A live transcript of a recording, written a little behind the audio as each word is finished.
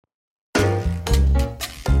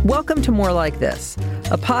Welcome to More Like This,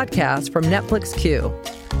 a podcast from Netflix Q,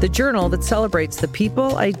 the journal that celebrates the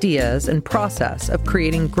people, ideas, and process of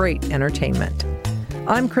creating great entertainment.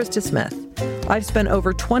 I'm Krista Smith. I've spent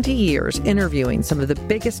over 20 years interviewing some of the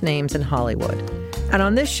biggest names in Hollywood. And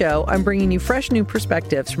on this show, I'm bringing you fresh new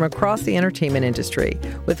perspectives from across the entertainment industry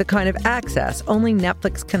with the kind of access only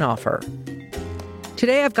Netflix can offer.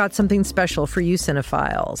 Today, I've got something special for you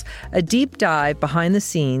cinephiles, a deep dive behind the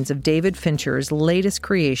scenes of David Fincher's latest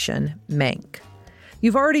creation, Mank.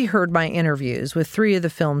 You've already heard my interviews with three of the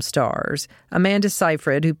film's stars, Amanda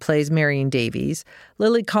Seyfried, who plays Marion Davies,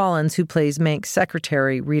 Lily Collins, who plays Mank's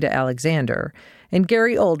secretary, Rita Alexander, and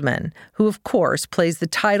Gary Oldman, who, of course, plays the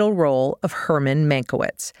title role of Herman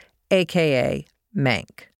Mankiewicz, a.k.a.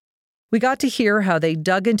 Mank. We got to hear how they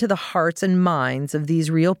dug into the hearts and minds of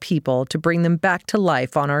these real people to bring them back to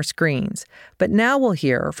life on our screens. But now we'll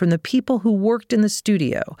hear from the people who worked in the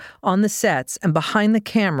studio, on the sets, and behind the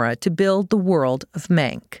camera to build the world of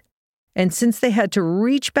Mank. And since they had to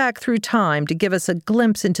reach back through time to give us a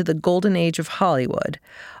glimpse into the golden age of Hollywood,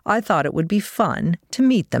 I thought it would be fun to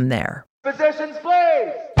meet them there. Positions,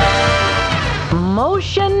 please!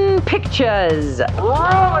 Motion pictures.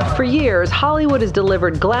 For years, Hollywood has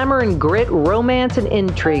delivered glamour and grit, romance and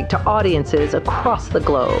intrigue to audiences across the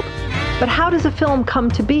globe. But how does a film come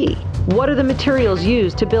to be? What are the materials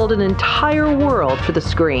used to build an entire world for the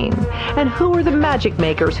screen? And who are the magic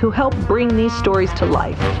makers who help bring these stories to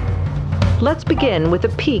life? Let's begin with a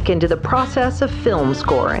peek into the process of film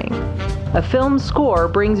scoring. A film score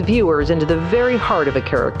brings viewers into the very heart of a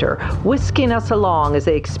character, whisking us along as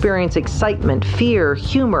they experience excitement, fear,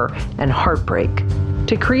 humor, and heartbreak.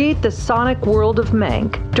 To create the sonic world of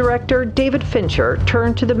Mank, director David Fincher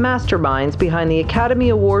turned to the masterminds behind the Academy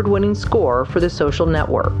Award-winning score for The Social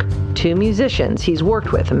Network, two musicians he's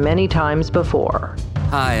worked with many times before.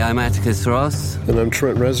 Hi, I'm Atticus Ross. And I'm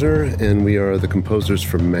Trent Reznor, and we are the composers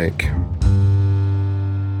for Mank.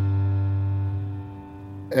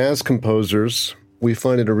 As composers, we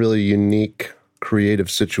find it a really unique, creative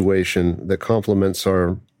situation that complements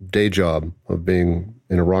our day job of being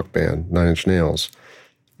in a rock band, Nine Inch Nails,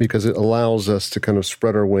 because it allows us to kind of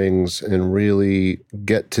spread our wings and really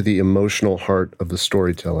get to the emotional heart of the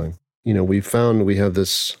storytelling. You know, we found we have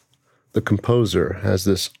this, the composer has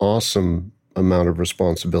this awesome amount of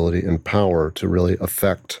responsibility and power to really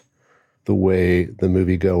affect the way the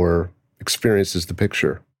moviegoer experiences the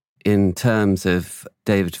picture. In terms of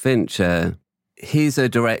David Fincher, he's a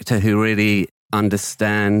director who really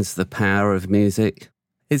understands the power of music.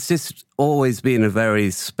 It's just always been a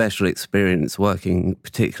very special experience working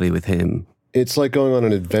particularly with him. It's like going on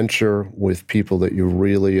an adventure with people that you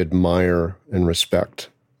really admire and respect.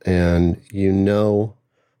 And you know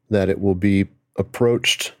that it will be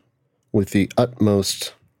approached with the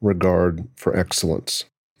utmost regard for excellence.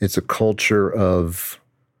 It's a culture of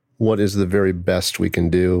what is the very best we can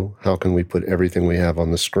do? How can we put everything we have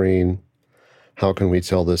on the screen? How can we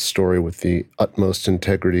tell this story with the utmost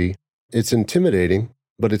integrity? It's intimidating,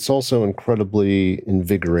 but it's also incredibly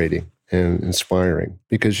invigorating and inspiring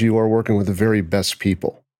because you are working with the very best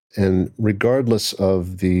people. And regardless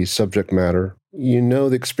of the subject matter, you know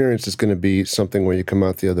the experience is going to be something where you come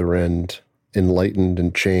out the other end enlightened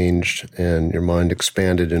and changed and your mind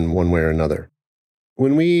expanded in one way or another.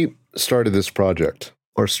 When we started this project,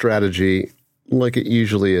 our strategy, like it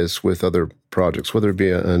usually is with other projects, whether it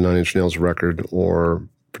be a Nine Inch Nails record or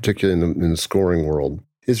particularly in the scoring world,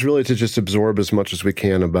 is really to just absorb as much as we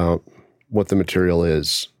can about what the material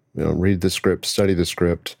is. You know, read the script, study the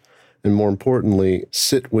script, and more importantly,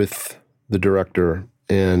 sit with the director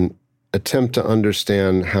and attempt to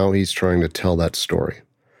understand how he's trying to tell that story.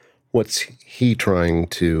 What's he trying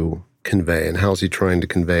to convey and how's he trying to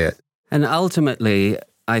convey it? And ultimately,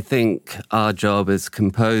 I think our job as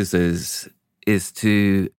composers is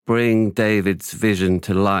to bring David's vision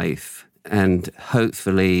to life and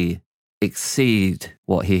hopefully exceed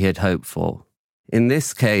what he had hoped for. In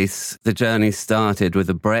this case, the journey started with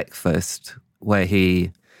a breakfast where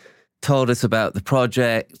he told us about the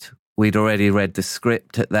project. We'd already read the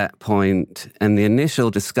script at that point, and the initial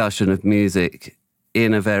discussion of music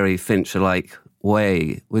in a very Fincher-like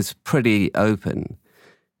way was pretty open.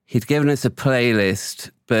 He'd given us a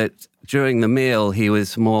playlist, but during the meal, he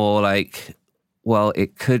was more like, well,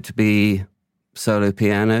 it could be solo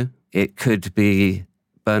piano. It could be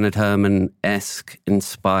Bernard Herrmann-esque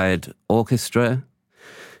inspired orchestra.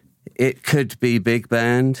 It could be big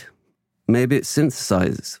band. Maybe it's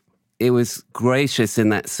synthesizers. It was gracious in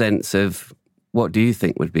that sense of, what do you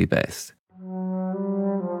think would be best?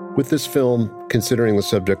 With this film, considering the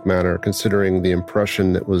subject matter, considering the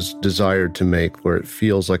impression that was desired to make, where it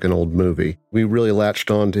feels like an old movie, we really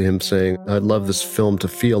latched on to him saying, I'd love this film to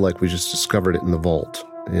feel like we just discovered it in the vault,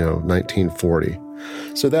 1940.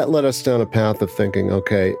 So that led us down a path of thinking,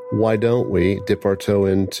 okay, why don't we dip our toe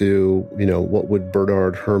into, what would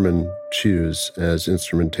Bernard Herrmann choose as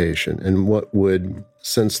instrumentation? And what would,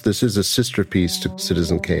 since this is a sister piece to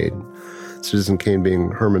Citizen Kane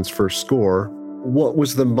being Herrmann's first score, what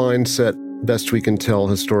was the mindset, best we can tell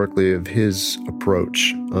historically, of his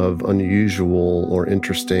approach of unusual or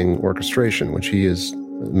interesting orchestration, which he is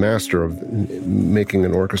a master of making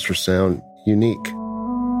an orchestra sound unique.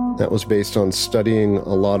 That was based on studying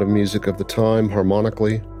a lot of music of the time,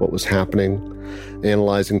 harmonically, what was happening,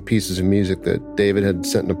 analyzing pieces of music that David had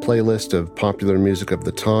sent in a playlist of popular music of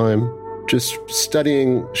the time, just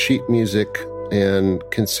studying sheet music and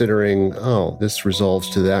considering, this resolves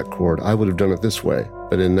to that chord. I would have done it this way.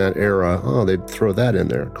 But in that era, they'd throw that in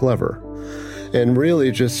there. Clever. And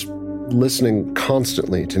really just listening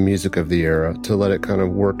constantly to music of the era to let it kind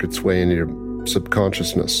of work its way into your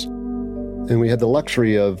subconsciousness. And we had the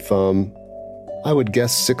luxury of, I would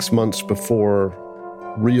guess 6 months before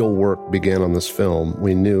real work began on this film,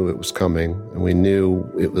 we knew it was coming, and we knew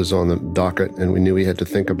it was on the docket, and we knew we had to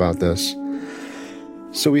think about this.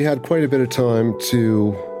 So we had quite a bit of time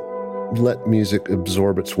to let music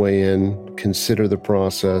absorb its way in, consider the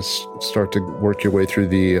process, start to work your way through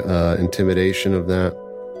the intimidation of that.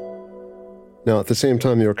 Now, at the same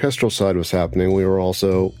time the orchestral side was happening, we were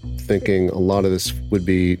also thinking a lot of this would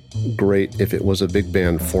be great if it was a big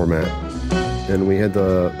band format. And we had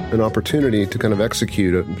an opportunity to kind of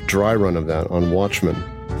execute a dry run of that on Watchmen.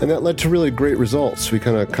 And that led to really great results. We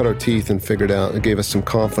kind of cut our teeth and figured out, it gave us some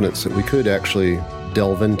confidence that we could actually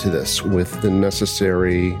delve into this with the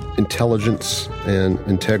necessary intelligence and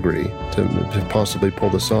integrity to possibly pull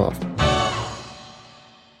this off.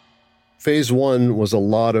 Phase one was a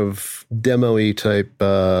lot of demo-y type,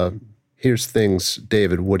 here's things,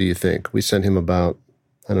 David, what do you think? We sent him about,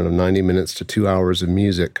 90 minutes to 2 hours of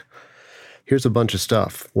music. Here's a bunch of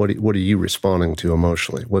stuff. What are you responding to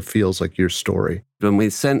emotionally? What feels like your story? When we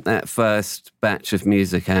sent that first batch of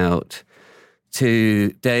music out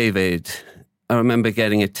to David, I remember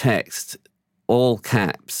getting a text, all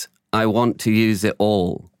caps, I want to use it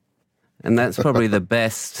all. And that's probably the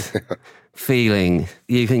best feeling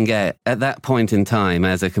you can get at that point in time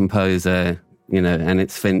as a composer, and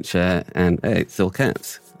it's Fincher and it's all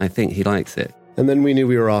caps. I think he likes it. And then we knew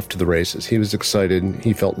we were off to the races. He was excited.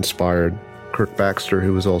 He felt inspired. Kirk Baxter,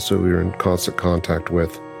 who was also we were in constant contact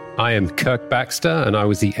with. I am Kirk Baxter, and I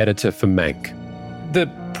was the editor for Mank. The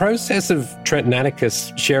process of Trent and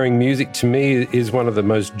Atticus sharing music to me is one of the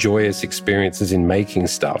most joyous experiences in making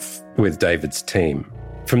stuff with David's team.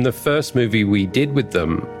 From the first movie we did with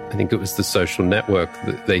them, I think it was The Social Network,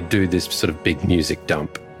 that they do this sort of big music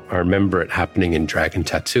dump. I remember it happening in Dragon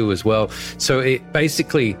Tattoo as well. So it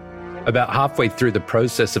basically, about halfway through the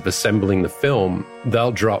process of assembling the film,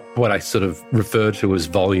 they'll drop what I sort of refer to as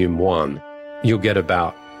Volume 1. You'll get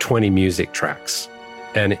about 20 music tracks.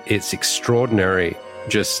 And it's extraordinary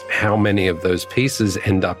just how many of those pieces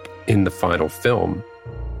end up in the final film.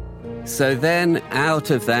 So then out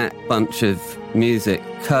of that bunch of music,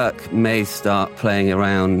 Kirk may start playing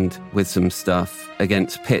around with some stuff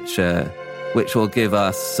against picture, which will give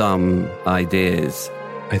us some ideas.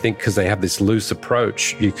 I think because they have this loose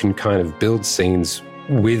approach, you can kind of build scenes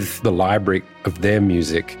with the library of their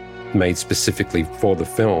music made specifically for the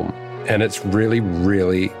film. And it's really,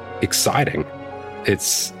 really exciting.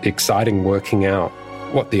 It's exciting working out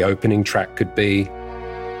what the opening track could be.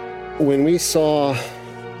 When we saw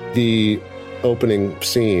the opening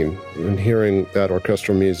scene and hearing that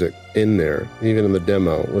orchestral music in there, even in the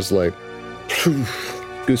demo, it was like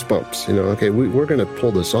goosebumps, okay, we're going to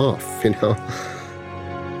pull this off,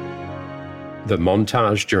 The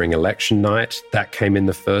montage during election night, that came in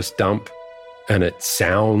the first dump, and it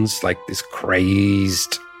sounds like this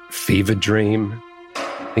crazed fever dream.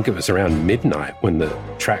 I think it was around midnight when the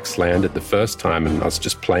tracks landed the first time, and I was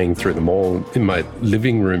just playing through them all in my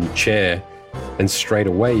living room chair, and straight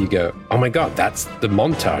away you go, oh my God, that's the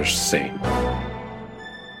montage scene.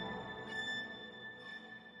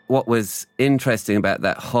 What was interesting about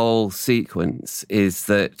that whole sequence is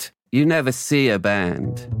that you never see a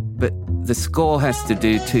band, but the score has to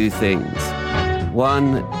do two things.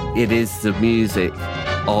 One, it is the music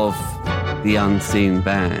of the unseen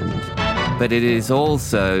band, but it is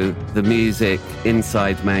also the music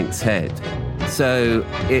inside Mank's head. So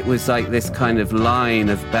it was like this kind of line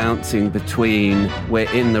of bouncing between we're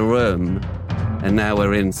in the room and now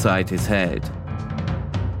we're inside his head.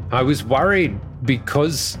 I was worried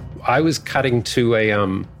because I was cutting to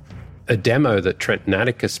a demo that Trent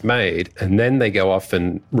Naticus made, and then they go off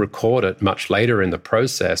and record it much later in the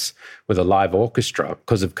process with a live orchestra.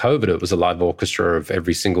 Because of COVID, it was a live orchestra of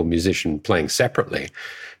every single musician playing separately.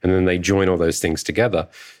 And then they join all those things together.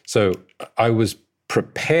 So I was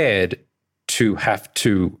prepared to have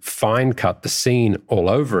to fine cut the scene all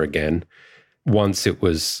over again once it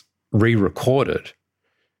was re-recorded,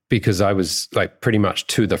 because I was like pretty much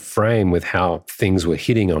to the frame with how things were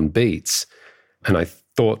hitting on beats. And I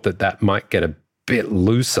thought that might get a bit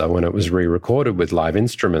looser when it was re-recorded with live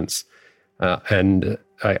instruments. And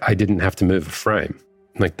I didn't have to move a frame.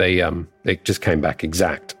 Like it just came back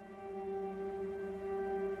exact.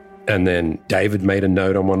 And then David made a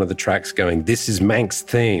note on one of the tracks going, "This is Mank's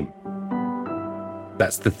theme."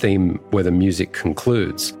 That's the theme where the music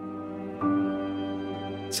concludes.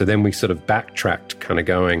 So then we sort of backtracked, kind of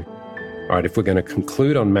going, all right, if we're going to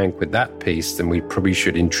conclude on Mank with that piece, then we probably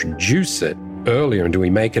should introduce it earlier. And do we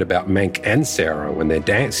make it about Mank and Sarah when they're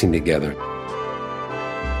dancing together?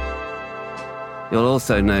 You'll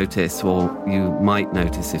also notice, or you might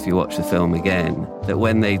notice if you watch the film again, that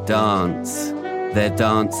when they dance, they're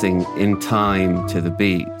dancing in time to the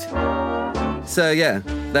beat. So yeah,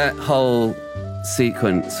 that whole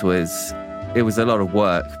sequence was a lot of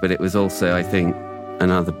work, but it was also, I think,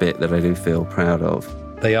 another bit that I do feel proud of.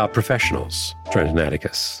 They are professionals, Trent and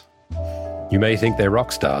Atticus. You may think they're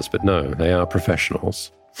rock stars, but no, they are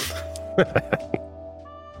professionals.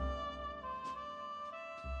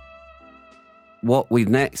 What we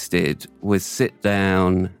next did was sit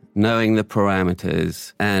down, knowing the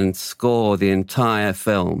parameters, and score the entire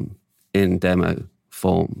film in demo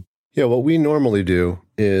form. Yeah, what we normally do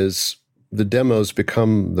is the demos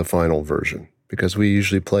become the final version because we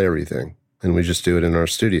usually play everything and we just do it in our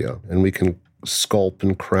studio. And we can sculpt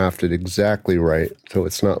and craft it exactly right so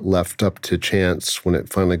it's not left up to chance when it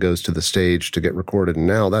finally goes to the stage to get recorded. And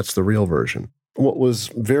now that's the real version. What was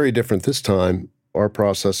very different this time, our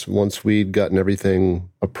process, once we'd gotten everything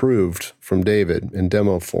approved from David in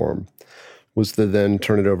demo form, was to then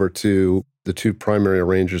turn it over to the two primary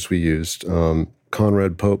arrangers we used,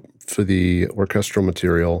 Conrad Pope for the orchestral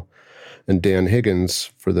material and Dan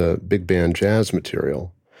Higgins for the big band jazz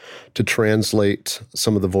material, to translate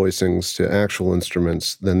some of the voicings to actual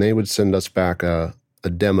instruments. Then they would send us back a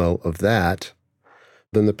demo of that.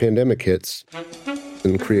 Then the pandemic hits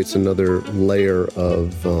and creates another layer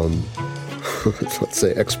of, let's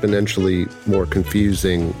say, exponentially more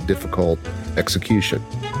confusing, difficult execution,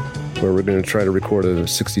 where we're going to try to record a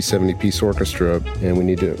 60, 70-piece orchestra, and we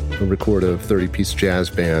need to record a 30-piece jazz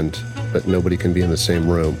band, but nobody can be in the same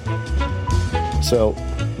room. So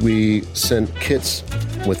we sent kits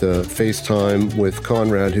with a FaceTime with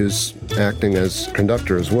Conrad, who's acting as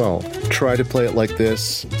conductor as well. Try to play it like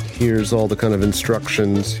this. Here's all the kind of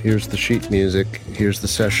instructions. Here's the sheet music. Here's the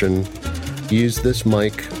session. Use this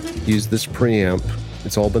mic. Use this preamp.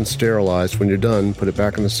 It's all been sterilized. When you're done, put it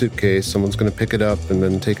back in the suitcase. Someone's going to pick it up and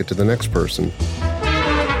then take it to the next person.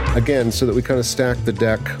 Again, so that we kind of stack the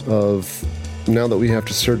deck of, now that we have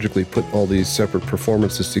to surgically put all these separate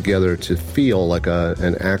performances together to feel like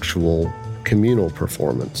an actual communal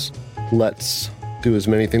performance, let's do as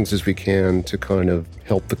many things as we can to kind of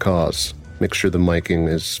help the cause, make sure the miking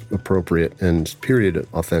is appropriate and period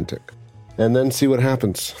authentic, and then see what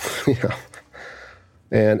happens. Yeah.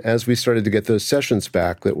 And as we started to get those sessions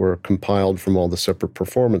back that were compiled from all the separate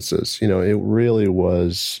performances, it really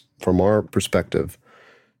was, from our perspective,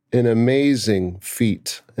 an amazing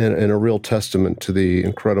feat and a real testament to the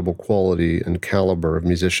incredible quality and caliber of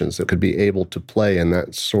musicians that could be able to play in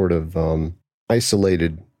that sort of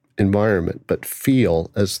isolated environment, but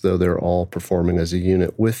feel as though they're all performing as a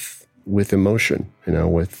unit with emotion,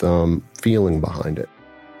 with feeling behind it.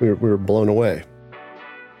 We were blown away.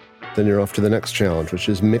 Then you're off to the next challenge, which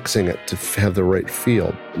is mixing it to have the right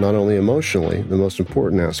feel. Not only emotionally, the most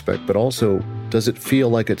important aspect, but also, does it feel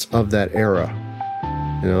like it's of that era?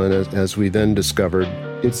 And as we then discovered,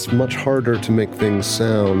 it's much harder to make things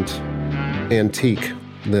sound antique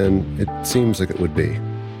than it seems like it would be.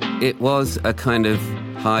 It was a kind of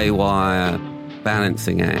high wire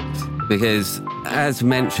balancing act because, as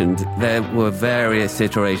mentioned, there were various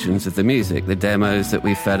iterations of the music, the demos that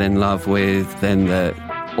we fell in love with, then the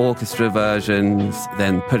orchestra versions,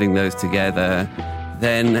 then putting those together.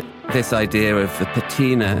 Then this idea of the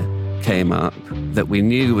patina came up that we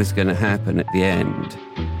knew was going to happen at the end.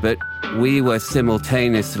 But we were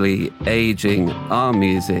simultaneously aging our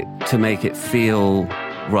music to make it feel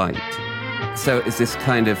right. So it's this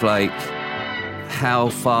kind of like, how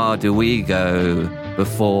far do we go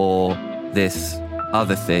before this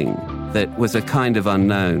other thing that was a kind of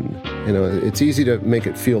unknown? You know, it's easy to make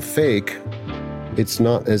it feel fake. It's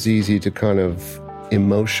not as easy to kind of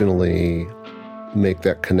emotionally make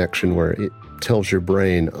that connection where it tells your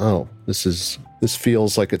brain, oh, this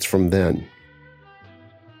feels like it's from then.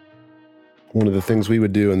 One of the things we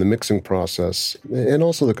would do in the mixing process, and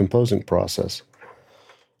also the composing process,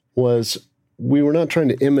 was we were not trying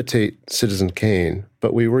to imitate Citizen Kane,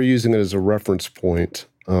 but we were using it as a reference point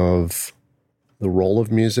of the role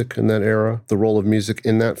of music in that era, the role of music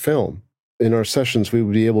in that film. In our sessions, we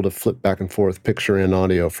would be able to flip back and forth picture and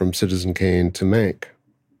audio from Citizen Kane to Mank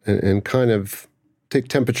and kind of take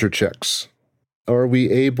temperature checks. Are we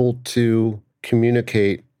able to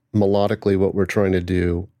communicate melodically what we're trying to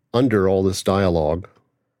do under all this dialogue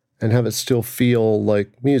and have it still feel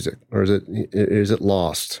like music, or is it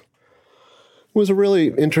lost? It was a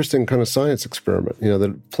really interesting kind of science experiment,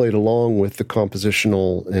 that played along with the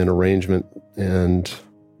compositional and arrangement and,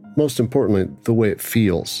 most importantly, the way it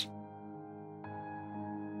feels.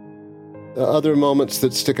 Other moments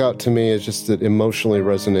that stick out to me is just that emotionally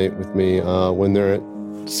resonate with me when they're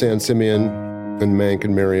at San Simeon and Mank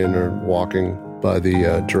and Marion are walking by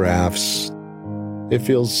the giraffes. It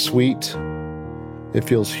feels sweet. It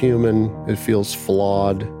feels human. It feels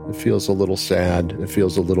flawed. It feels a little sad. It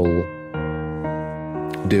feels a little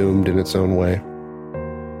doomed in its own way.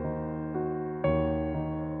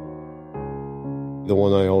 The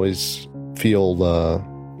one I always feel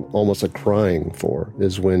almost like crying for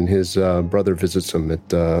is when his brother visits him at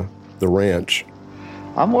the ranch.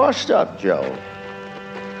 I'm washed up, Joe.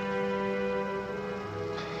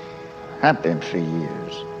 Have been for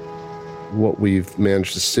years. What we've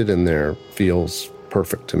managed to sit in there feels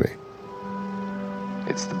perfect to me.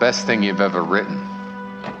 It's the best thing you've ever written.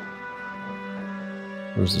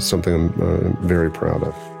 This is something I'm very proud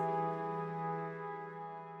of.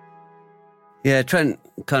 Yeah, Trent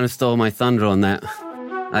kind of stole my thunder on that.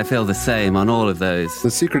 I feel the same on all of those.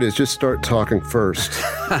 The secret is just start talking first.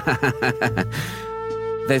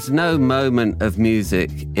 There's no moment of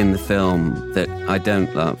music in the film that I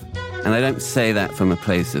don't love. And I don't say that from a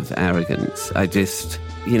place of arrogance. I just,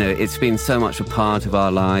 it's been so much a part of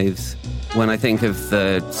our lives. When I think of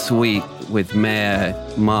the suite with Mayer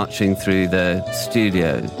marching through the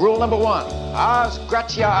studio. Rule number 1, ars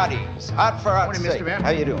gratiatis. Heart for heart's sake. How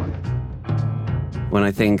you doing? When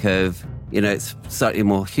I think of, it's slightly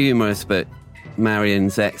more humorous, but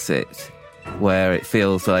Marion's exit, where it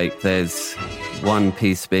feels like there's one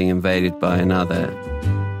piece being invaded by another.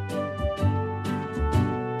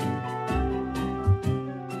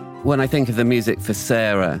 When I think of the music for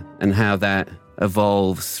Sarah and how that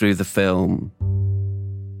evolves through the film,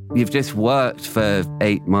 you've just worked for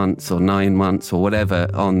 8 months or 9 months or whatever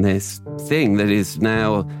on this thing that is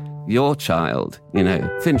now your child.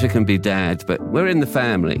 Fincher can be dad, but we're in the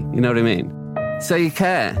family, you know what I mean? So you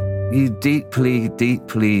care. You deeply,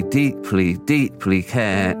 deeply, deeply, deeply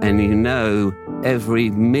care, and you know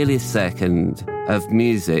every millisecond of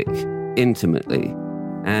music intimately.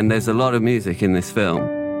 And there's a lot of music in this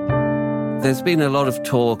film. There's been a lot of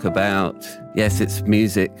talk about, yes, it's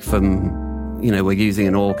music from, we're using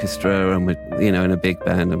an orchestra and we're, in a big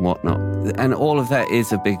band and whatnot. And all of that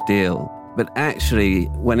is a big deal. But actually,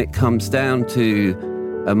 when it comes down to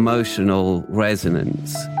emotional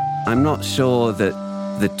resonance, I'm not sure that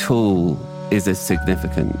the tool is as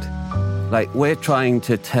significant. Like, we're trying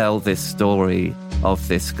to tell this story of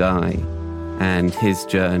this guy and his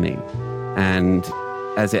journey. And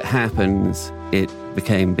as it happens, it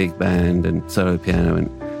became big band and solo piano.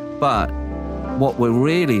 But what we're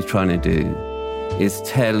really trying to do is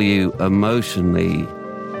tell you emotionally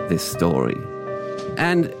this story.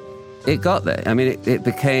 And it got there. I mean, it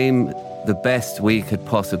became the best we could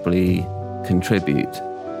possibly contribute.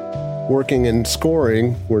 Working in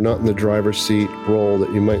scoring, we're not in the driver's seat role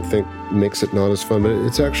that you might think makes it not as fun, but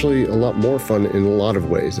it's actually a lot more fun in a lot of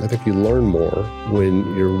ways. I think you learn more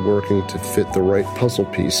when you're working to fit the right puzzle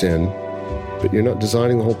piece in, but you're not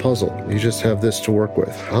designing the whole puzzle. You just have this to work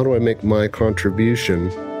with. How do I make my contribution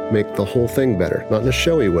make the whole thing better? Not in a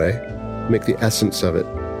showy way, make the essence of it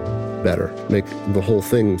better, make the whole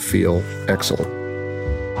thing feel excellent.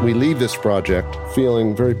 We leave this project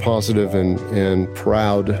feeling very positive and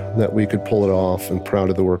proud that we could pull it off, and proud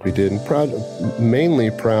of the work we did, and mainly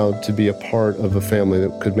proud to be a part of a family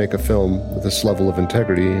that could make a film with this level of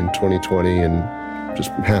integrity in 2020, and just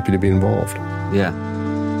happy to be involved. Yeah.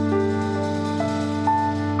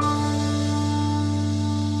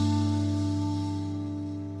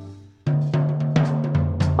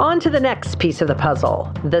 On to the next piece of the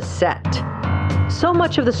puzzle, the set. So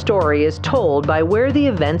much of the story is told by where the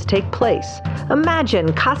events take place.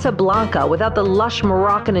 Imagine Casablanca without the lush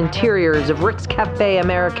Moroccan interiors of Rick's Cafe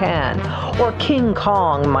Americain, or King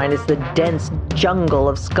Kong minus the dense jungle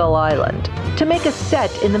of Skull Island. To make a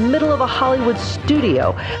set in the middle of a Hollywood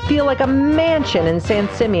studio feel like a mansion in San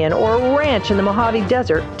Simeon or a ranch in the Mojave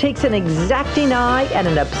Desert takes an exacting eye and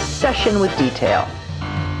an obsession with detail.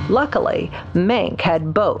 Luckily, Mank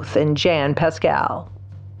had both in Jan Pascal.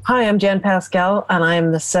 Hi, I'm Jan Pascal, and I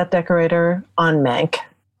am the set decorator on Mank.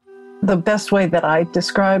 The best way that I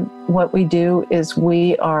describe what we do is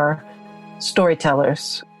we are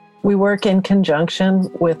storytellers. We work in conjunction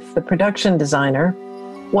with the production designer.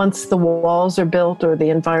 Once the walls are built or the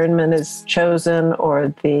environment is chosen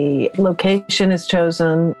or the location is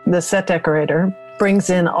chosen, the set decorator brings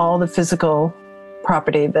in all the physical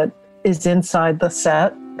property that is inside the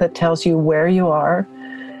set that tells you where you are.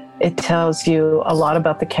 It tells you a lot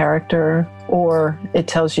about the character, or it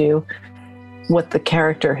tells you what the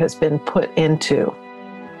character has been put into.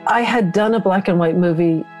 I had done a black and white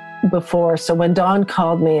movie before, so when Don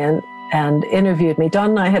called me and interviewed me,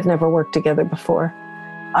 Don and I had never worked together before.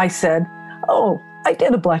 I said, "Oh, I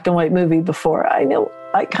did a black and white movie before. I know."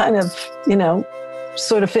 I kind of,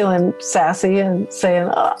 sort of feeling sassy and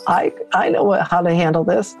saying, I know how to handle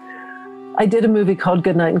this. I did a movie called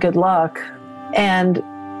Good Night and Good Luck, and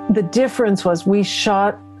the difference was we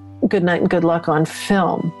shot Good Night and Good Luck on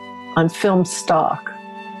film stock,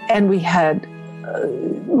 and we had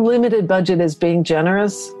limited budget as being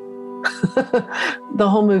generous. The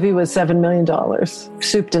whole movie was $7 million,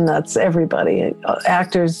 soup to nuts, everybody,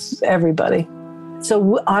 actors, everybody.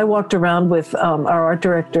 So I walked around with our art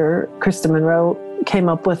director, Krista Monroe, came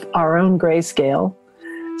up with our own grayscale.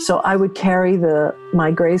 So I would carry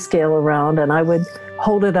my grayscale around, and I would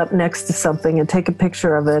hold it up next to something and take a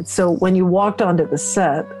picture of it. So when you walked onto the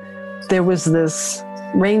set, there was this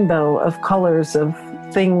rainbow of colors of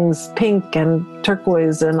things, pink and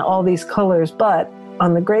turquoise and all these colors. But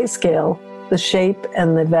on the grayscale, the shape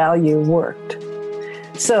and the value worked.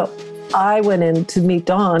 So I went in to meet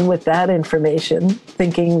Don with that information,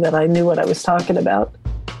 thinking that I knew what I was talking about.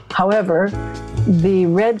 However, the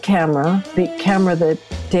red camera, the camera that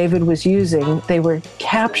David was using, they were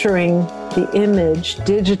capturing the image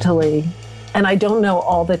digitally. And I don't know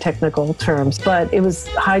all the technical terms, but it was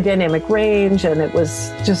high dynamic range, and it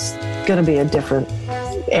was just going to be a different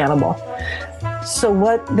animal. So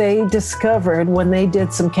what they discovered when they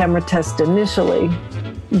did some camera tests initially,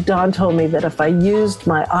 Don told me that if I used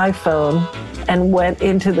my iPhone and went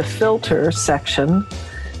into the filter section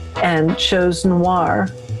and chose noir,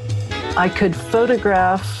 I could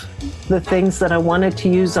photograph the things that I wanted to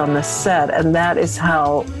use on the set, and that is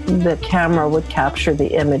how the camera would capture the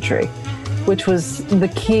imagery, which was the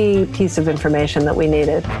key piece of information that we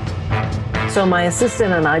needed. So my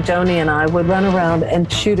assistant and I, Joni and I, would run around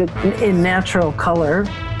and shoot it in natural color,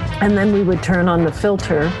 and then we would turn on the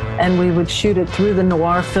filter and we would shoot it through the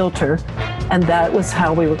noir filter, and that was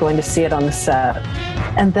how we were going to see it on the set.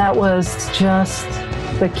 And that was just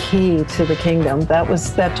the key to the kingdom.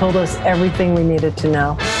 That told us everything we needed to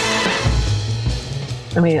know.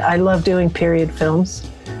 I mean, I love doing period films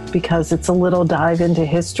because it's a little dive into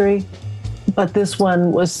history, but this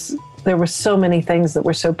one there were so many things that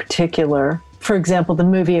were so particular. For example, the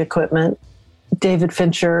movie equipment. David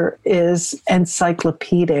Fincher is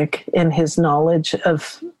encyclopedic in his knowledge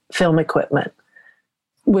of film equipment,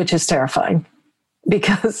 which is terrifying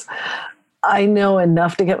because I know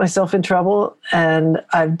enough to get myself in trouble, and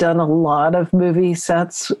I've done a lot of movie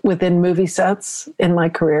sets within movie sets in my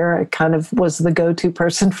career. I kind of was the go-to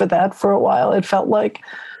person for that for a while, it felt like.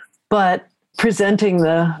 But presenting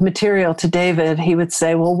the material to David, he would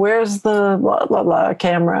say, "Well, where's the blah, blah, blah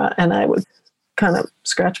camera?" And I would kind of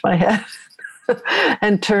scratch my head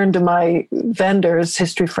and turn to my vendors,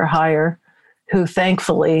 History for Hire, who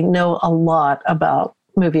thankfully know a lot about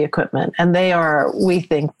movie equipment. And they are, we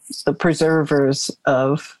think, the preservers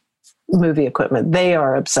of movie equipment. They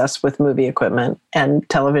are obsessed with movie equipment and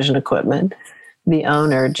television equipment. The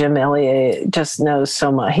owner, Jim Elliott, just knows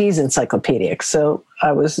so much. He's encyclopedic. So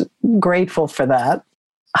I was grateful for that.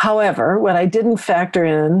 However, what I didn't factor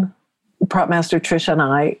in, prop master Trish and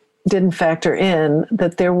I didn't factor in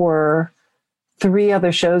that there were 3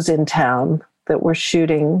 other shows in town that were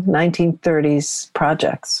shooting 1930s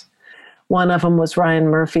projects. One of them was Ryan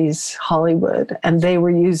Murphy's Hollywood, and they were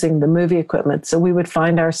using the movie equipment. So we would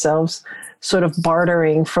find ourselves sort of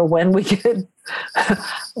bartering for when we could.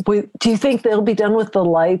 Do you think they'll be done with the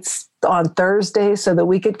lights on Thursday so that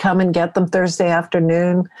we could come and get them Thursday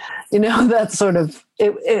afternoon? You know, that sort of,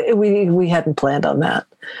 we hadn't planned on that.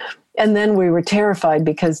 And then we were terrified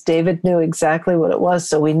because David knew exactly what it was.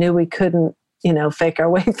 So we knew we couldn't, fake our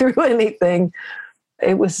way through anything.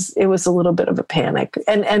 It was a little bit of a panic,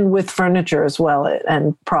 and with furniture as well,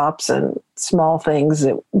 and props and small things,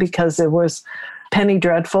 because it was Penny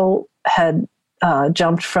Dreadful had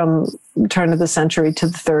jumped from turn of the century to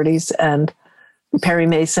the 30s, and Perry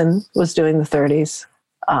Mason was doing the 30s,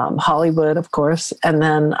 Hollywood, of course, and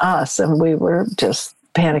then us, and we were just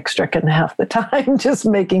panic-stricken half the time, just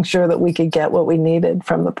making sure that we could get what we needed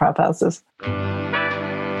from the prop houses.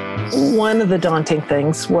 One of the daunting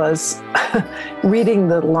things was reading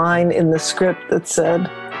the line in the script that said,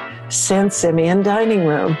 San Simeon dining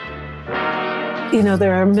room.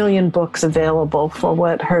 There are a million books available for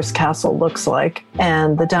what Hearst Castle looks like,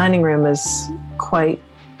 and the dining room is quite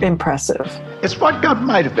impressive. It's what God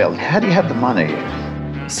might have built. How do you have the money?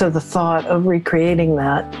 So the thought of recreating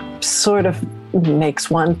that sort of makes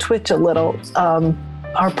one twitch a little.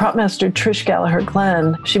 Our prop master, Trish Gallagher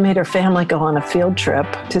Glenn, she made her family go on a field trip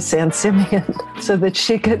to San Simeon so that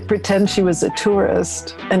she could pretend she was a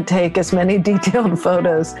tourist and take as many detailed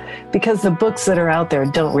photos, because the books that are out there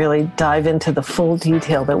don't really dive into the full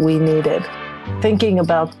detail that we needed. Thinking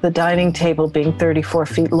about the dining table being 34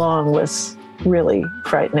 feet long was really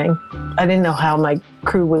frightening. I didn't know how my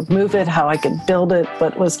crew would move it, how I could build it,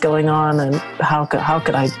 what was going on, and how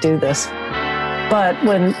could I do this. But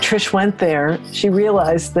when Trish went there, she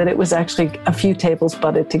realized that it was actually a few tables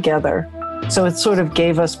butted together. So it sort of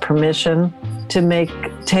gave us permission to make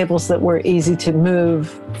tables that were easy to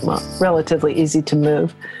move, well, relatively easy to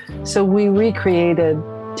move. So we recreated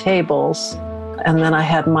tables, and then I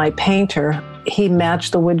had my painter. He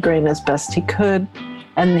matched the wood grain as best he could,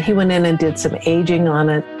 and he went in and did some aging on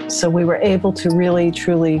it. So we were able to really,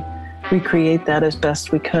 truly recreate that as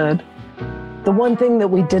best we could. The one thing that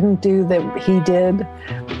we didn't do that he did,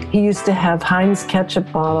 he used to have Heinz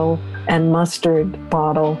ketchup bottle and mustard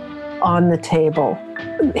bottle on the table.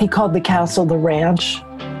 He called the castle the ranch.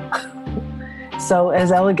 So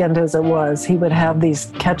as elegant as it was, he would have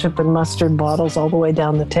these ketchup and mustard bottles all the way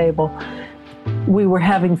down the table. We were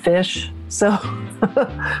having fish, so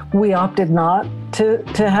we opted not to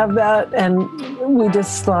have that, and we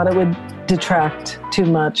just thought it would detract too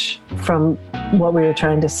much from what we were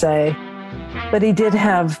trying to say. But he did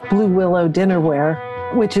have blue willow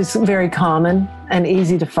dinnerware, which is very common and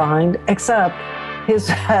easy to find, except his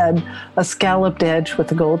had a scalloped edge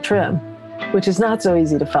with a gold trim, which is not so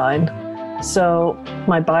easy to find. So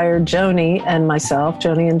my buyer, Joni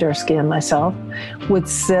Andersky and myself, would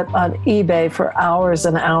sit on eBay for hours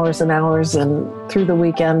and hours and hours, and through the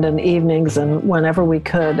weekend and evenings and whenever we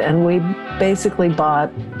could. And we basically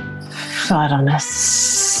bought, I don't know,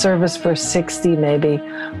 service for $60 maybe,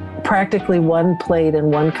 practically one plate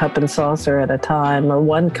and one cup and saucer at a time, or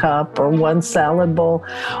one cup or one salad bowl.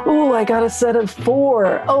 Oh, I got a set of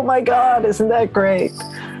 4. Oh my God, isn't that great?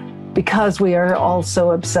 Because we are all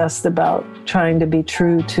so obsessed about trying to be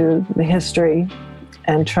true to the history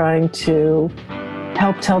and trying to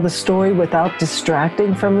help tell the story without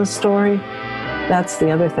distracting from the story. That's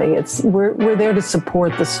the other thing. We're there to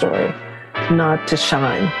support the story, not to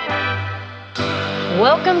shine.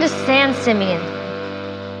 Welcome to San Simeon.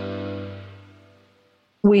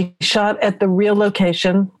 We shot at the real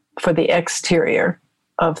location for the exterior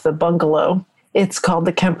of the bungalow. It's called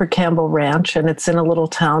the Kemper Campbell Ranch, and it's in a little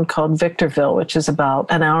town called Victorville, which is about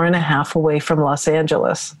an hour and a half away from Los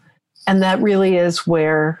Angeles. And that really is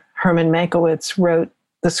where Herman Mankiewicz wrote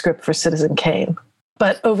the script for Citizen Kane.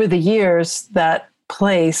 But over the years, that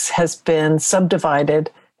place has been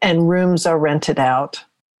subdivided and rooms are rented out.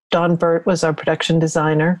 Don Burt was our production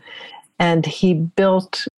designer, and he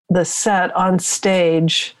built the set on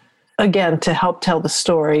stage, again, to help tell the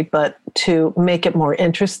story, but to make it more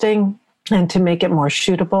interesting and to make it more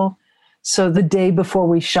shootable. So the day before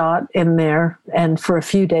we shot in there, and for a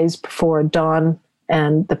few days before, Don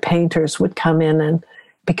and the painters would come in, and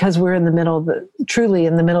because we're truly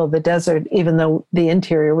in the middle of the desert, even though the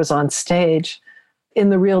interior was on stage, in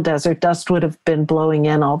the real desert, dust would have been blowing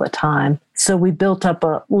in all the time. So we built up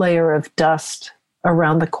a layer of dust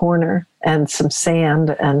around the corner and some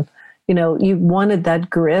sand, and you wanted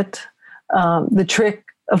that grit. The trick,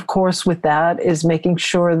 of course, with that is making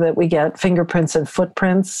sure that we get fingerprints and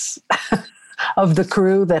footprints of the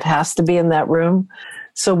crew that has to be in that room.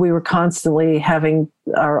 So we were constantly having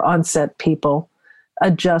our on-set people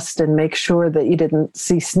adjust and make sure that you didn't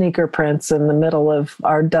see sneaker prints in the middle of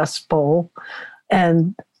our dust bowl.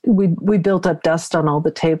 And we built up dust on all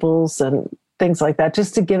the tables and things like that,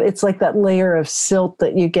 just to it's like that layer of silt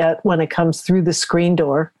that you get when it comes through the screen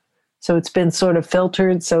door. So it's been sort of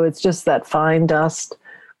filtered, so it's just that fine dust.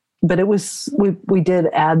 But it was, we did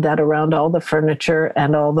add that around all the furniture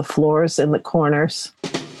and all the floors in the corners.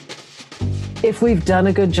 If we've done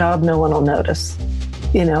a good job, no one will notice,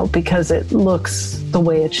 because it looks the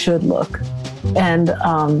way it should look. And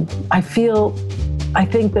I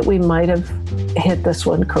think that we might have hit this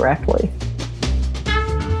one correctly.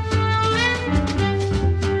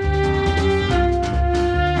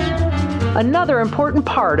 Another important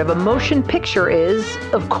part of a motion picture is,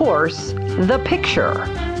 of course, the picture.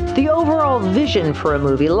 The overall vision for a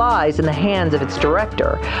movie lies in the hands of its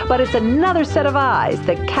director, but it's another set of eyes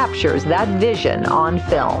that captures that vision on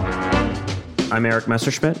film. I'm Eric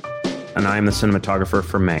Messerschmidt, and I am the cinematographer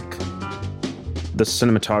for Mank. The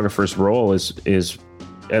cinematographer's role is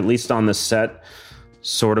at least on the set,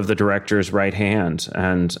 sort of the director's right hand.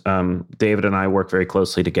 And David and I work very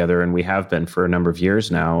closely together, and we have been for a number of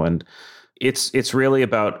years now. And it's really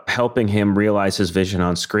about helping him realize his vision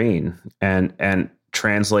on screen and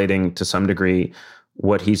translating to some degree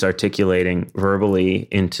what he's articulating verbally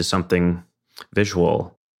into something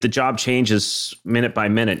visual. The job changes minute by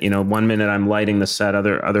minute. 1 minute I'm lighting the set,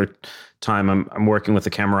 other time I'm working with the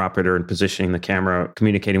camera operator and positioning the camera,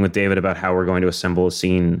 communicating with David about how we're going to assemble a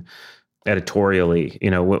scene editorially,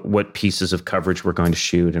 what pieces of coverage we're going to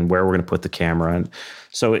shoot and where we're going to put the camera. And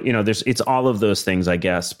so, it's all of those things, I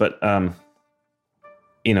guess, but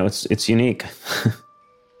it's unique.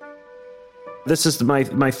 This is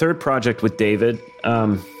my third project with David.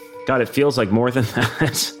 God, it feels like more than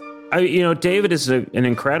that. David is an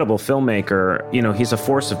incredible filmmaker. He's a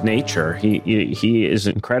force of nature. He is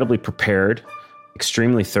incredibly prepared,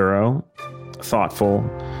 extremely thorough, thoughtful,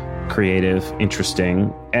 creative,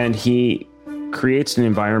 interesting, and he creates an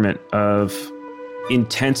environment of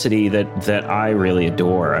intensity that I really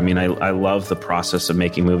adore. I love the process of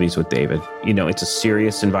making movies with David. It's a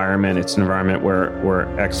serious environment. It's an environment where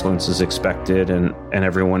excellence is expected and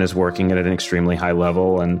everyone is working at an extremely high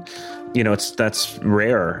level. And, that's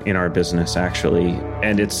rare in our business, actually.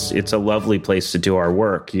 And it's a lovely place to do our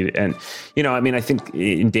work. I think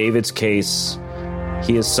in David's case,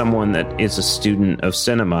 he is someone that is a student of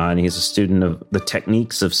cinema, and he's a student of the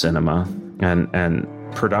techniques of cinema and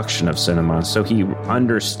production of cinema. So he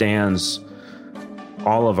understands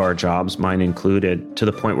all of our jobs, mine included, to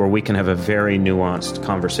the point where we can have a very nuanced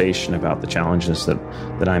conversation about the challenges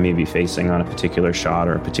that I may be facing on a particular shot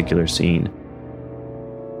or a particular scene.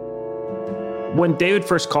 When David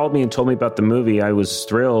first called me and told me about the movie, I was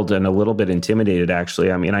thrilled and a little bit intimidated,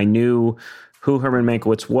 actually. I knew who Herman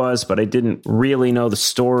Mankiewicz was, but I didn't really know the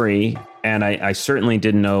story, and I certainly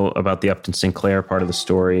didn't know about the Upton Sinclair part of the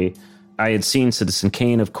story. I had seen Citizen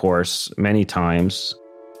Kane, of course, many times.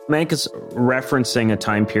 Mank is referencing a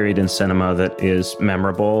time period in cinema that is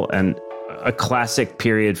memorable and a classic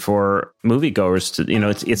period for moviegoers.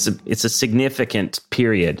 It's a significant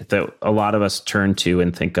period that a lot of us turn to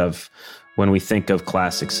and think of when we think of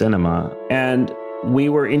classic cinema. And we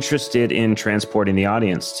were interested in transporting the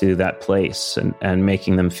audience to that place and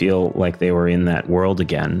making them feel like they were in that world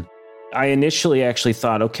again. I initially actually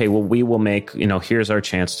thought, okay, well, we will make, here's our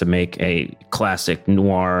chance to make a classic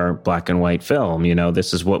noir black and white film.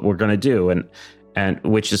 This is what we're going to do. And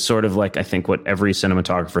which is sort of like, I think, what every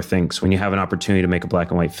cinematographer thinks when you have an opportunity to make a black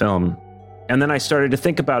and white film. And then I started to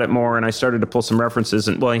think about it more, and I started to pull some references.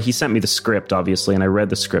 And he sent me the script, obviously, and I read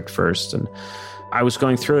the script first. And I was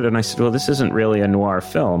going through it, and I said, well, this isn't really a noir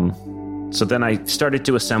film. So then I started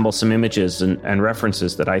to assemble some images and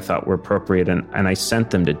references that I thought were appropriate, and I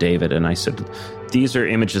sent them to David, and I said, these are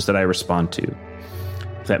images that I respond to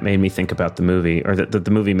that made me think about the movie, or that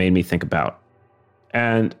the movie made me think about.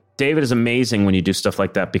 And David is amazing when you do stuff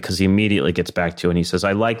like that, because he immediately gets back to you and he says,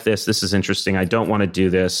 I like this. This is interesting. I don't want to do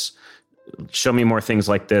this. Show me more things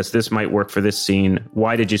like this. This might work for this scene.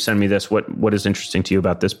 Why did you send me this? What is interesting to you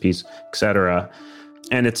about this piece, etc.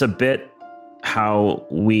 And it's a bit how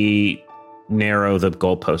we narrow the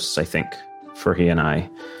goalposts, I think, for he and I.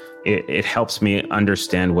 It helps me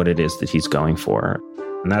understand what it is that he's going for.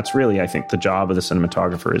 And that's really, I think, the job of the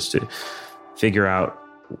cinematographer, is to figure out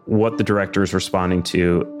what the director is responding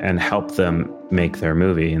to and help them make their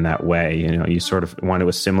movie in that way. You sort of want to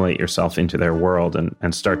assimilate yourself into their world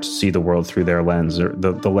and start to see the world through their lens, or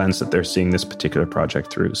the lens that they're seeing this particular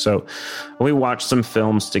project through. So we watched some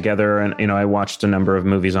films together, and I watched a number of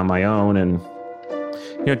movies on my own. And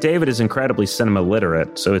David is incredibly cinema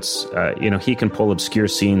literate, so it's he can pull obscure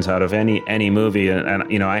scenes out of any movie,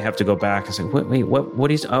 and I have to go back and say, what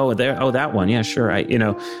is that one? Yeah,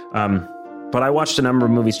 sure. But I watched a number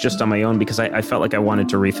of movies just on my own because I felt like I wanted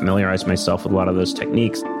to refamiliarize myself with a lot of those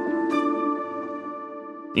techniques.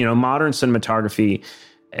 Modern cinematography,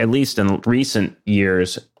 at least in recent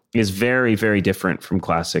years, is very, very different from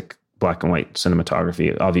classic black and white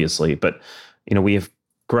cinematography, obviously, but we have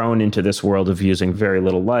grown into this world of using very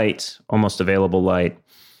little light, almost available light,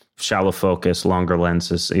 shallow focus, longer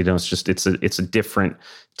lenses. It's a different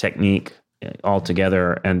technique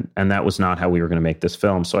altogether, and that was not how we were going to make this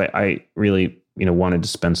film. So I really wanted to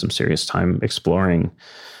spend some serious time exploring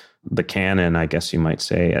the canon, I guess you might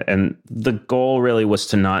say, and the goal really was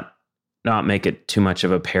to not make it too much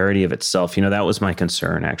of a parody of itself. That was my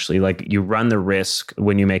concern, actually. Like, you run the risk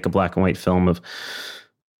when you make a black and white film of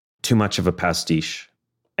too much of a pastiche.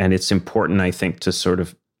 And it's important, I think, to sort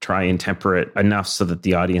of try and temper it enough so that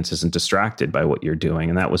the audience isn't distracted by what you're doing.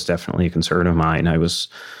 And that was definitely a concern of mine. I was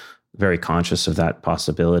very conscious of that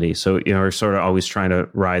possibility. So, we're sort of always trying to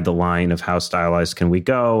ride the line of how stylized can we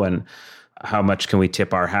go and how much can we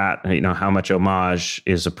tip our hat, how much homage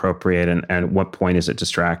is appropriate and at what point is it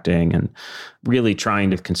distracting, and really trying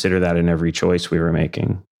to consider that in every choice we were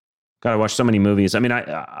making. God, I watched so many movies. I mean,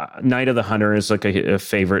 Night of the Hunter is like a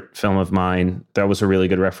favorite film of mine. That was a really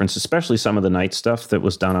good reference, especially some of the night stuff that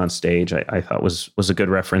was done on stage. I thought was a good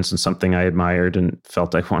reference and something I admired and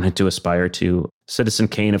felt I wanted to aspire to. Citizen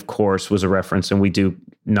Kane, of course, was a reference, and we do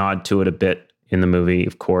nod to it a bit in the movie,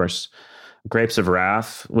 of course. Grapes of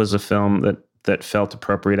Wrath was a film that felt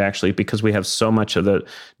appropriate, actually, because we have so much of the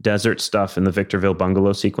desert stuff in the Victorville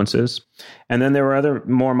bungalow sequences. And then there were other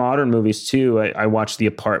more modern movies, too. I watched The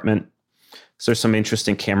Apartment. So there's some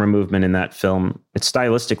interesting camera movement in that film. It's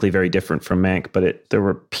stylistically very different from Mank, but there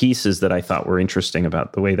were pieces that I thought were interesting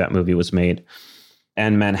about the way that movie was made.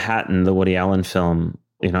 And Manhattan, the Woody Allen film,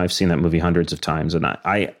 I've seen that movie hundreds of times, and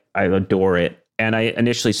I adore it. And I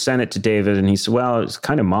initially sent it to David, and he said, well, it's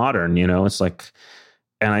kind of modern, it's like,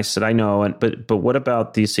 and I said, I know, but what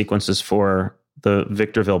about these sequences for the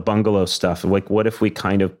Victorville bungalow stuff? Like, what if we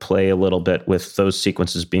kind of play a little bit with those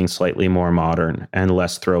sequences being slightly more modern and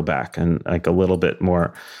less throwback and like a little bit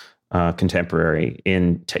more contemporary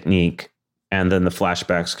in technique? And then the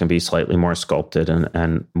flashbacks can be slightly more sculpted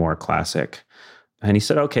and more classic. And he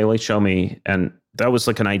said, okay, well, show me. And that was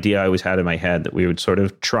like an idea I always had in my head, that we would sort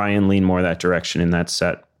of try and lean more that direction in that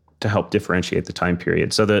set to help differentiate the time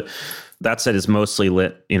period. So that set is mostly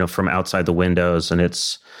lit, from outside the windows, and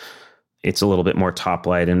it's a little bit more top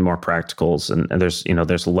light and more practicals, and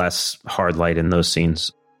there's less hard light in those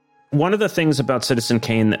scenes. One of the things about Citizen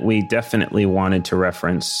Kane that we definitely wanted to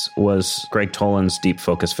reference was Greg Toland's deep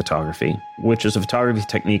focus photography, which is a photography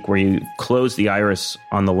technique where you close the iris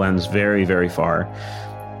on the lens very, very far.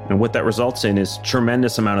 And what that results in is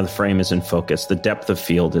tremendous amount of the frame is in focus. The depth of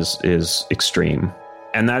field is extreme.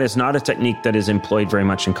 And that is not a technique that is employed very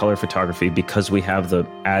much in color photography, because we have the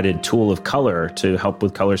added tool of color to help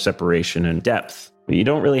with color separation and depth. But you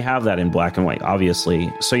don't really have that in black and white,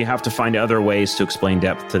 obviously. So you have to find other ways to explain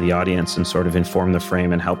depth to the audience and sort of inform the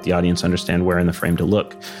frame and help the audience understand where in the frame to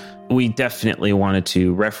look. We definitely wanted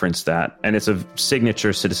to reference that. And it's a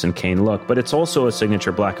signature Citizen Kane look, but it's also a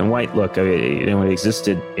signature black and white look. It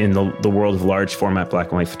existed in the world of large format black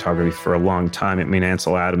and white photography for a long time. I mean,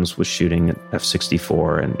 Ansel Adams was shooting at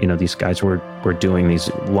f/64, and these guys were doing these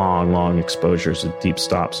long exposures at deep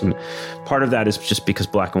stops. And part of that is just because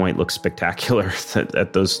black and white looks spectacular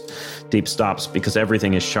at those deep stops, because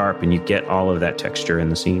everything is sharp and you get all of that texture in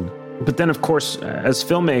the scene. But then, of course, as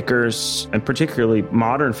filmmakers, and particularly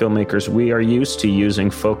modern filmmakers, we are used to using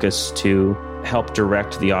focus to help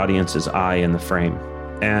direct the audience's eye in the frame.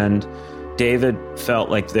 And David felt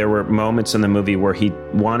like there were moments in the movie where he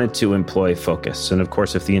wanted to employ focus. And of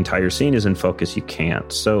course, if the entire scene is in focus, you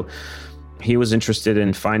can't. So he was interested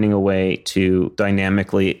in finding a way to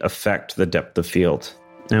dynamically affect the depth of field.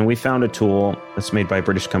 And we found a tool that's made by a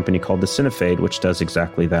British company called the Cinefade, which does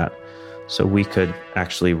exactly that. So we could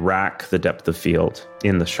actually rack the depth of field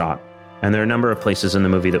in the shot. And there are a number of places in the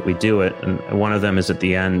movie that we do it. And one of them is at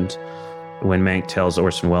the end when Mank tells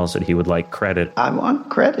Orson Welles that he would like credit. I want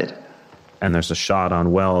credit. And there's a shot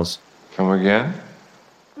on Welles. Come again?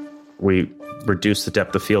 We reduce the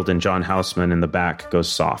depth of field, and John Houseman in the back goes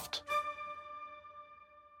soft.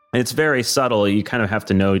 And it's very subtle. You kind of have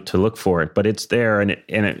to know to look for it, but it's there, and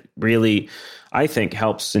it really, I think,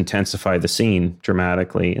 helps intensify the scene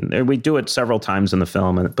dramatically. And we do it several times in the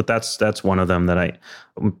film, but that's one of them that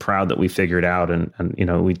I'm proud that we figured out, and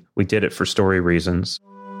we did it for story reasons.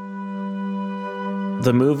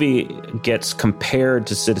 The movie gets compared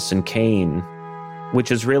to Citizen Kane,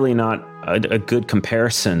 which is really not a good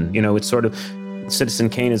comparison. It's sort of, Citizen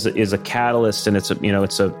Kane is a catalyst, and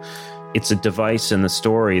it's a device in the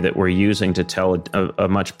story that we're using to tell a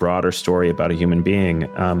much broader story about a human being.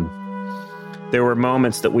 There were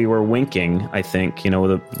moments that we were winking, I think,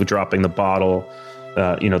 with dropping the bottle,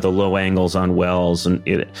 the low angles on wells, and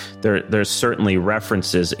there's certainly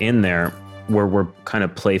references in there where we're kind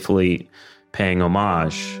of playfully paying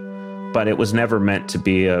homage, but it was never meant to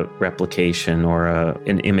be a replication or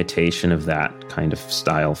an imitation of that kind of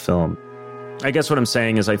style film. I guess what I'm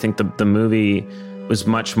saying is I think the movie was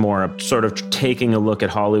much more sort of taking a look at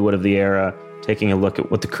Hollywood of the era, taking a look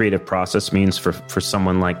at what the creative process means for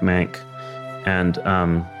someone like Mank, and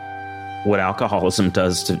what alcoholism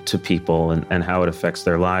does to people and how it affects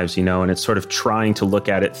their lives, and it's sort of trying to look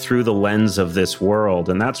at it through the lens of this world.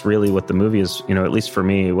 And that's really what the movie is, at least for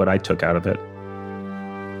me, what I took out of it.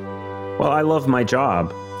 Well, I love my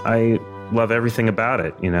job. I love everything about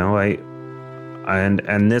it,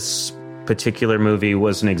 and this particular movie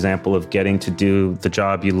was an example of getting to do the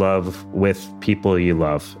job you love with people you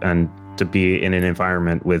love, and to be in an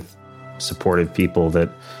environment with supportive people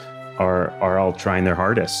that are all trying their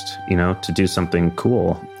hardest, to do something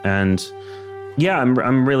cool. And yeah,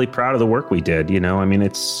 I'm really proud of the work we did.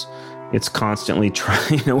 It's constantly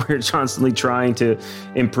trying. We're constantly trying to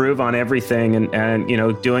improve on everything,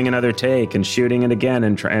 and doing another take and shooting it again,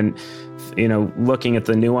 and looking at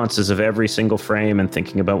the nuances of every single frame and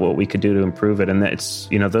thinking about what we could do to improve it. And it's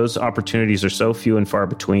those opportunities are so few and far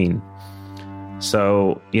between.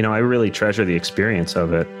 So I really treasure the experience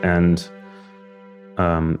of it, and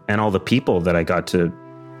all the people that I got to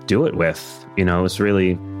do it with. It was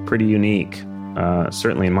really pretty unique,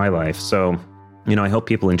 certainly in my life. So, I hope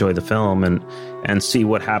people enjoy the film and see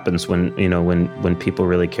what happens when people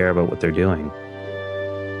really care about what they're doing.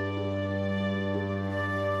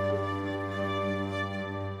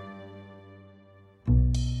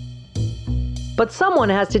 But someone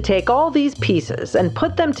has to take all these pieces and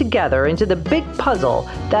put them together into the big puzzle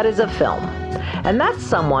that is a film. And that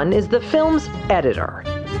someone is the film's editor.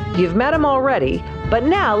 You've met him already, but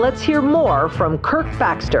now let's hear more from Kirk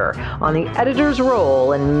Baxter on the editor's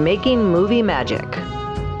role in making movie magic.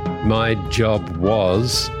 My job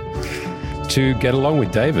was to get along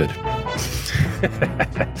with David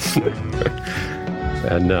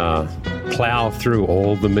and plow through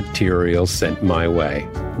all the material sent my way,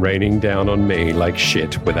 raining down on me like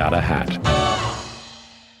shit without a hat.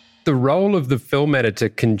 The role of the film editor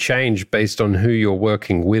can change based on who you're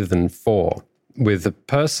working with and for. With a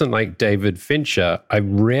person like David Fincher, I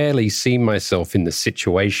rarely see myself in the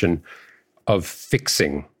situation of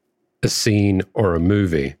fixing a scene or a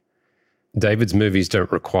movie. David's movies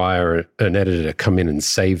don't require an editor to come in and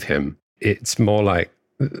save him. It's more like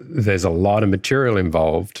there's a lot of material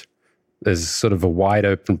involved. There's sort of a wide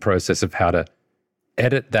open process of how to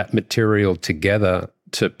edit that material together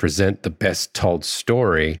to present the best told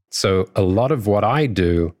story. So a lot of what I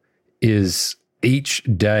do is each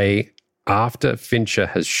day after Fincher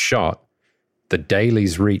has shot, the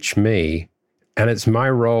dailies reach me, and it's my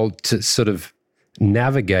role to sort of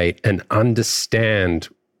navigate and understand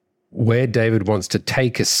where David wants to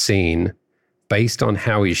take a scene based on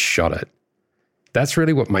how he's shot it. That's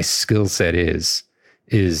really what my skill set is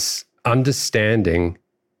understanding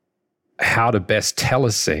how to best tell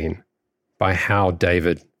a scene by how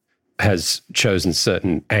David has chosen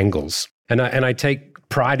certain angles. And I take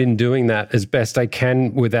pride in doing that as best I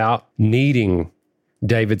can without needing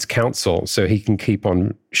David's counsel so he can keep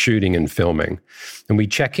on shooting and filming. And we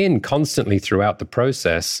check in constantly throughout the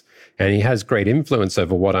process, and he has great influence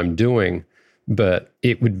over what I'm doing, but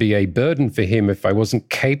it would be a burden for him if I wasn't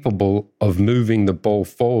capable of moving the ball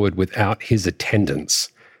forward without his attendance.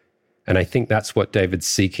 And I think that's what David's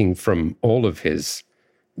seeking from all of his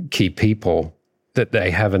key people, that they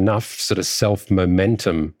have enough sort of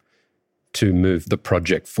self-momentum to move the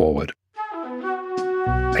project forward.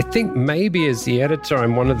 I think maybe as the editor,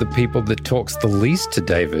 I'm one of the people that talks the least to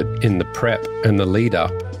David in the prep and the lead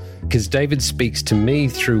up, because David speaks to me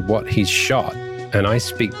through what he's shot, and I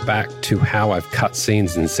speak back to how I've cut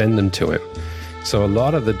scenes and send them to him. So a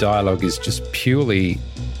lot of the dialogue is just purely,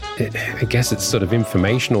 I guess it's sort of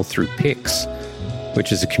informational through pics,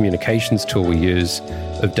 which is a communications tool we use,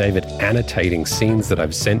 of David annotating scenes that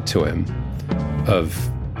I've sent to him of,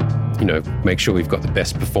 make sure we've got the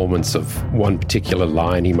best performance of one particular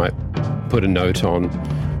line. He might put a note on,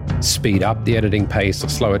 speed up the editing pace or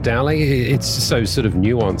slow it down. It's so sort of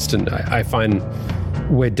nuanced. And I find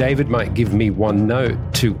where David might give me one note,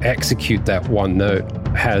 to execute that one note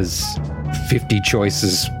has 50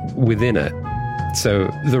 choices within it. So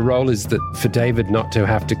the role is that for David not to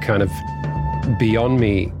have to kind of be on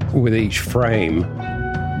me with each frame,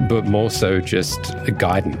 but more so just a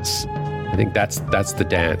guidance. I think that's the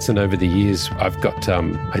dance. And over the years, I've got,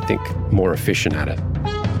 I think, more efficient at it,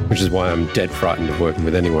 which is why I'm dead frightened of working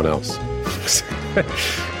with anyone else.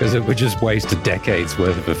 Because it would just waste a decade's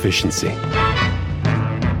worth of efficiency.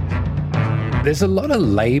 There's a lot of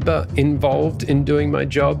labor involved in doing my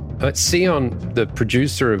job. Sion, the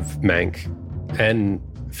producer of Mank, and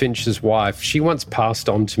Fincher's wife, she once passed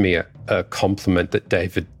on to me a compliment that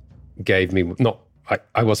David gave me.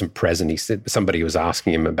 I wasn't present. He said somebody was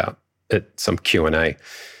asking him about it, some Q&A.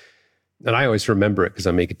 And I always remember it because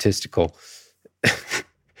I'm egotistical.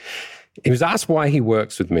 He was asked why he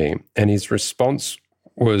works with me, and his response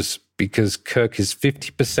was because Kirk is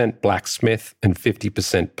 50% blacksmith and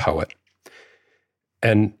 50% poet.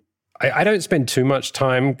 And I don't spend too much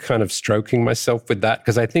time kind of stroking myself with that,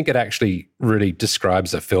 because I think it actually really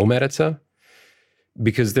describes a film editor,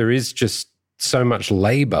 because there is just so much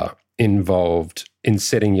labor involved in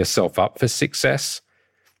setting yourself up for success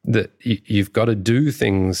that you've got to do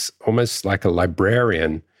things almost like a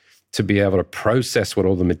librarian to be able to process what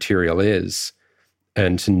all the material is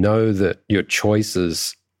and to know that your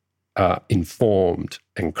choices are informed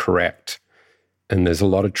and correct. And there's a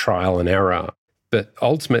lot of trial and error. But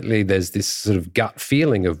ultimately, there's this sort of gut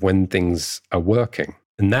feeling of when things are working.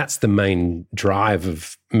 And that's the main drive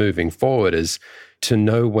of moving forward, is to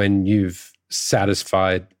know when you've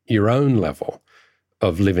satisfied your own level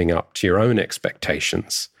of living up to your own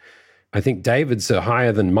expectations. I think David's are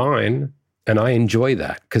higher than mine, and I enjoy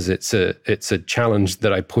that because it's a challenge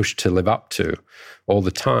that I push to live up to all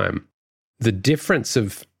the time. The difference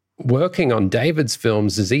of working on David's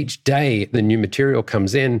films is each day the new material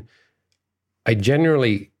comes in, I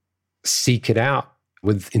generally seek it out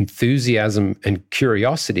with enthusiasm and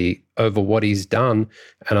curiosity over what he's done,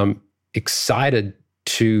 and I'm excited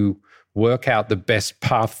to work out the best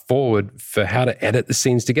path forward for how to edit the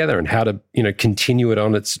scenes together and how to, continue it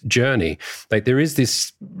on its journey. Like, there is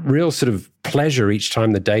this real sort of pleasure each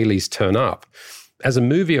time the dailies turn up. As a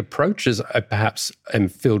movie approaches, I perhaps am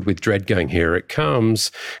filled with dread going, here it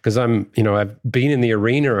comes, because I've been in the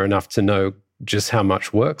arena enough to know just how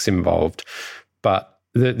much work's involved. But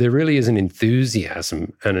there really is an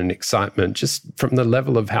enthusiasm and an excitement just from the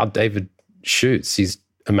level of how David shoots. He's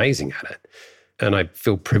amazing at it. And I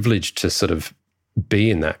feel privileged to sort of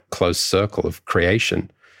be in that close circle of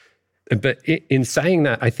creation. But in saying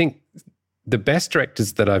that, I think the best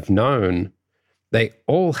directors that I've known, they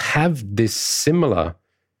all have this similar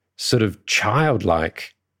sort of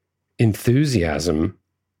childlike enthusiasm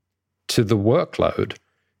to the workload,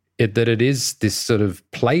 that it is this sort of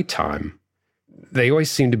playtime. They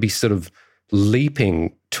always seem to be sort of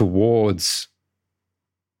leaping towards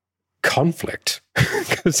conflict.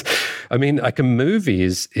 Because, like a movie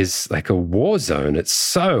is like a war zone. It's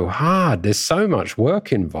so hard. There's so much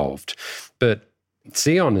work involved. But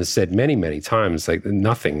Sion has said many, many times, like,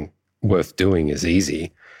 nothing worth doing is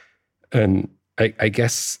easy. And I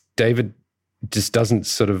guess David just doesn't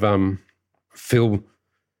sort of feel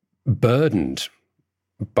burdened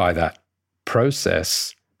by that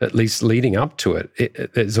process, at least leading up to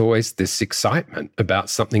it. There's always this excitement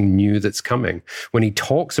about something new that's coming. When he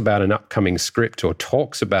talks about an upcoming script or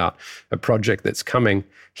talks about a project that's coming,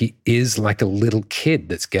 he is like a little kid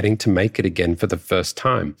that's getting to make it again for the first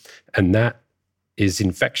time. And that is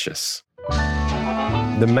infectious.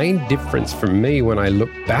 The main difference for me when I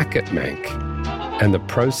look back at Mank and the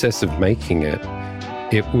process of making it,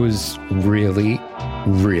 it was really,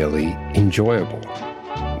 really enjoyable.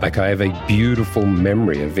 Like, I have a beautiful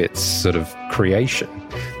memory of its sort of creation,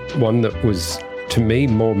 one that was, to me,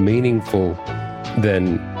 more meaningful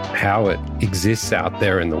than how it exists out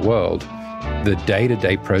there in the world. The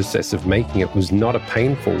day-to-day process of making it was not a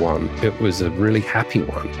painful one. It was a really happy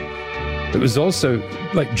one. It was also,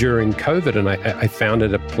 like, during COVID, and I found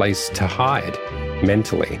it a place to hide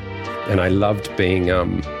mentally. And I loved being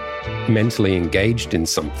mentally engaged in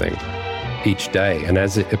something each day. And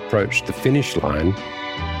as it approached the finish line,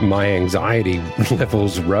 my anxiety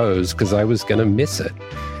levels rose because I was going to miss it.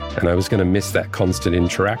 And I was going to miss that constant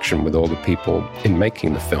interaction with all the people in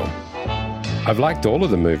making the film. I've liked all of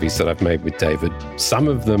the movies that I've made with David. Some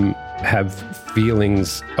of them have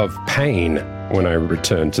feelings of pain when I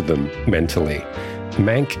return to them mentally.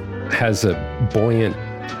 Mank has a buoyant,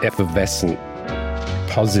 effervescent,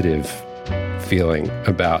 positive feeling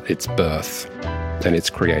about its birth and its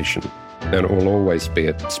creation. And it will always be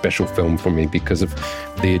a special film for me because of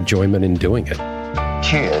the enjoyment in doing it.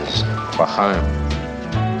 Cheers for home.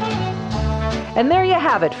 And there you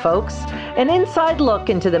have it, folks. An inside look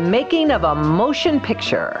into the making of a motion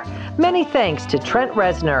picture. Many thanks to Trent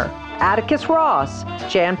Reznor, Atticus Ross,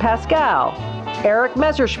 Jan Pascal, Eric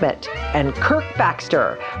Messerschmidt, and Kirk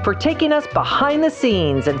Baxter for taking us behind the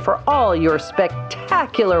scenes and for all your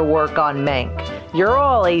spectacular work on Mank. You're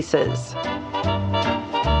all aces.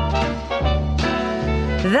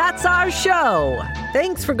 That's our show.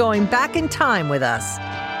 Thanks for going back in time with us.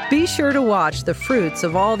 Be sure to watch the fruits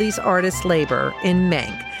of all these artists' labor in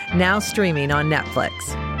Mank, now streaming on Netflix.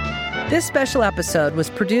 This special episode was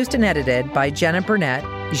produced and edited by Jenna Burnett,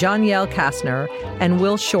 Janielle Kastner, and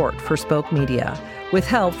Will Short for Spoke Media, with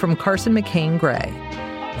help from Carson McCain Gray.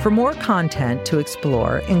 For more content to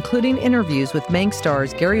explore, including interviews with Mank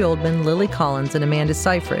stars Gary Oldman, Lily Collins, and Amanda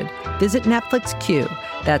Seyfried, visit Netflix Q.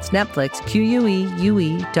 That's Netflix,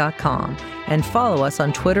 QUEUE.com, and follow us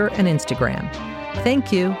on Twitter and Instagram.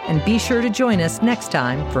 Thank you, and be sure to join us next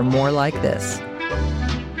time for more like this.